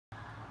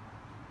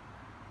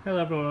Hello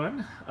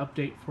everyone,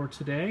 update for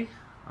today.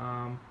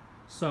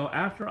 So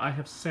after I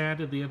have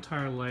sanded the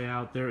entire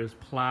layout, there is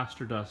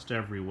plaster dust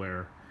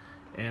everywhere.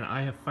 And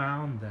I have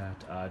found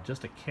that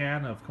just a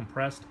can of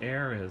compressed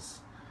air is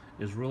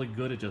really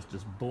good at just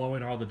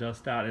blowing all the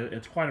dust out.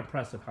 It's quite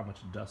impressive how much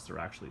dust there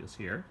actually is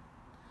here.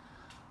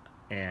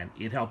 And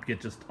it helped get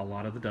just a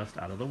lot of the dust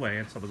out of the way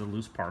and some of the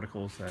loose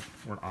particles that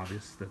weren't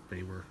obvious that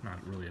they were not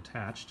really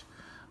attached.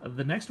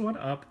 The next one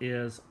up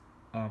is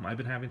I've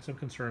been having some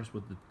concerns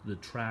with the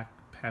track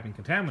having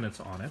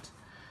contaminants on it,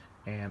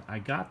 and I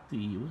got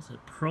the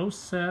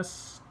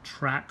process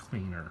track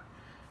cleaner,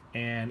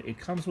 and it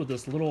comes with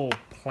this little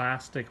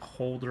plastic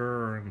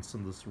holder and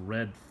some of this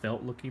red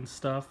felt looking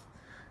stuff,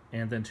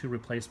 and then two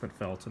replacement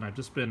felts. And I've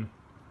just been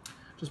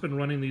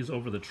running these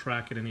over the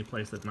track at any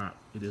place that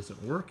it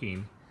isn't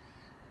working,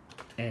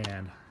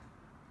 and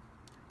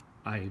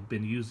I've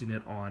been using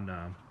it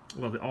on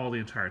all the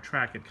entire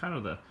track. And kind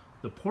of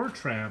the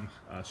Portram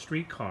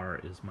streetcar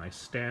is my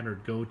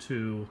standard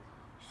go-to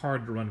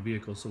hard to run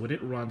vehicle, so when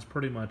it runs,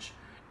 pretty much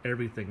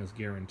everything is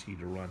guaranteed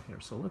to run here.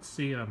 So let's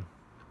see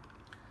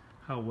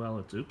how well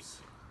it's,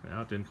 no,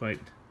 it didn't quite,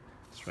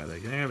 let's try that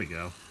again. There we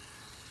go.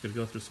 Gonna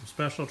go through some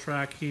special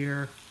track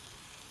here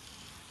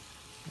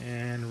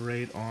and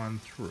right on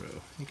through.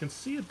 You can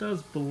see it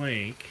does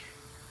blink.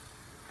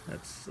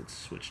 Let's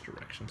switch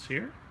directions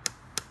here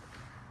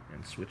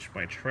and switch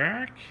my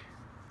track.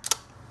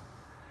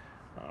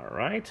 All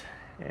right,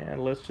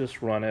 and let's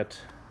just run it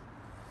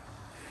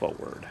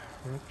forward.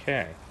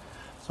 Okay,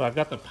 so I've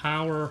got the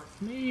power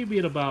maybe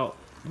at about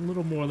a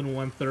little more than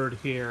 1/3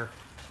 here,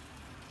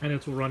 and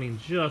it's running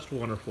just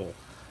wonderful.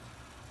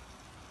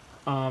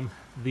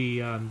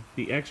 The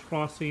X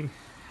crossing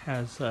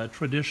has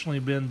traditionally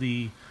been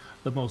the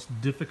most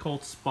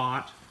difficult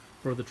spot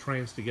for the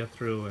trains to get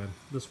through, and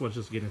this one's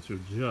just getting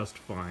through just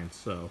fine.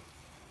 So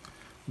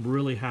I'm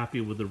really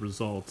happy with the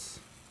results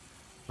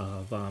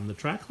of the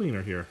track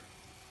cleaner here.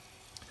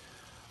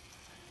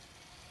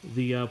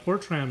 The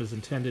Portram is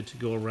intended to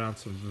go around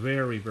some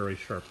very, very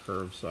sharp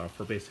curves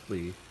for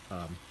basically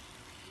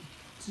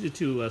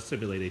to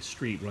simulate a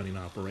street running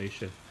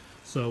operation.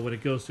 So when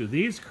it goes through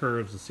these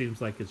curves, it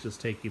seems like it's just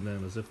taking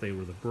them as if they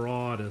were the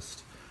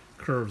broadest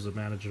curves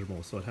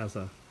imaginable. So it has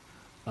a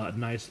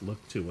nice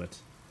look to it.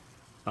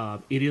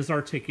 It is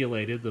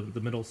articulated. The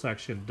middle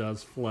section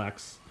does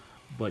flex,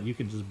 but you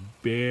can just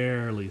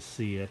barely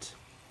see it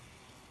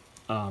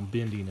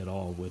bending at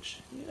all, which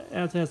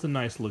has a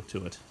nice look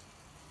to it.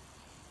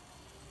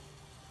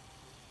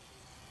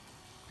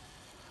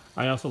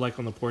 I also like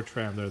on the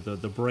Portram there,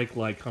 the brake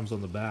light comes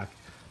on the back,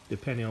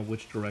 depending on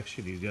which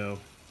direction you go.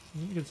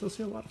 You can still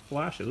see a lot of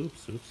flashes.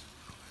 Oops.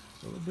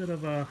 A little bit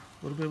of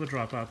a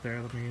drop out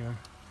there. Let me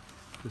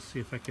just see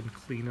if I can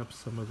clean up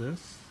some of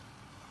this.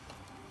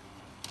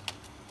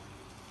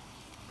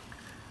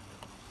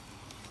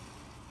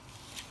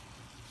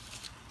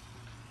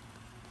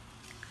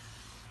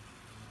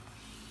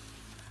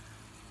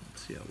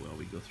 Let's see how well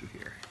we go through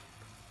here.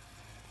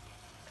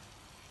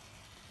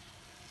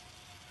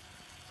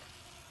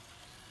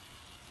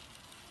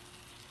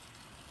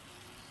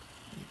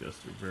 Goes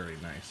through very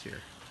nice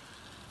here.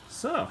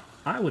 So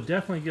I would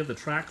definitely give the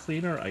track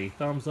cleaner a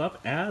thumbs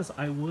up, as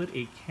I would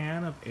a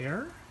can of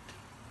air,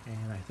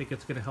 and I think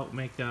it's going to help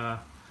make the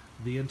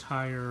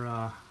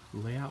entire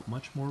layout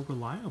much more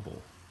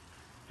reliable.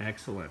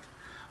 Excellent.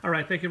 All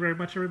right, thank you very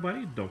much,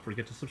 everybody. Don't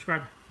forget to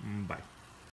subscribe. Bye.